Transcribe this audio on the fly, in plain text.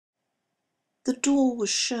The door was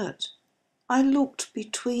shut. I looked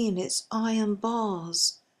between its iron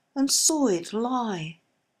bars and saw it lie.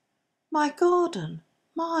 My garden,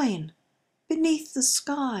 mine, beneath the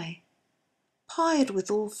sky, pied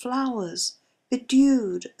with all flowers,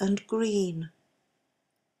 bedewed and green.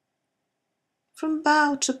 From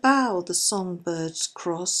bough to bough the songbirds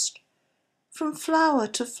crossed, from flower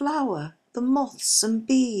to flower the moths and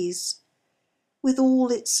bees. With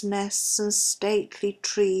all its nests and stately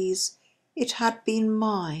trees, it had been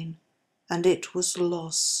mine, and it was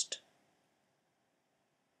lost.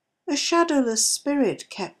 A shadowless spirit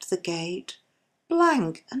kept the gate,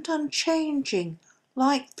 blank and unchanging,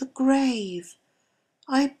 like the grave.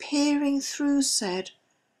 I, peering through, said,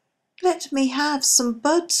 "Let me have some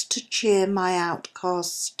buds to cheer my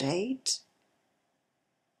outcast state."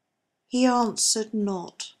 He answered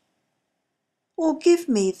not. Or give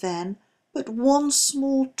me then but one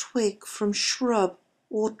small twig from shrub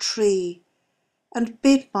or tree, and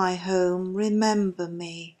bid my home remember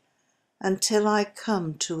me until I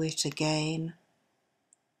come to it again.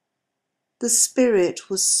 The spirit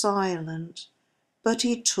was silent, but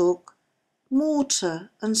he took mortar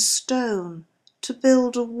and stone to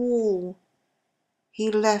build a wall. He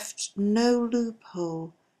left no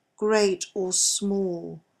loophole, great or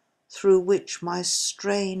small, through which my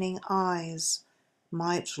straining eyes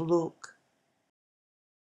might look.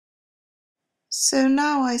 So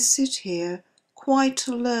now I sit here quite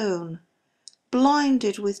alone,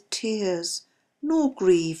 blinded with tears, nor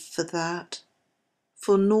grieve for that,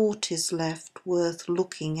 for naught is left worth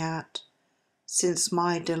looking at, since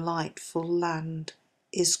my delightful land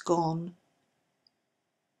is gone.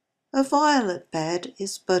 A violet bed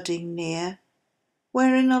is budding near,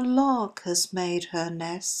 wherein a lark has made her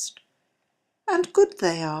nest, and good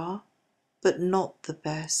they are, but not the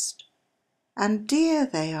best, and dear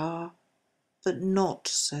they are, but not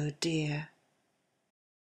so dear.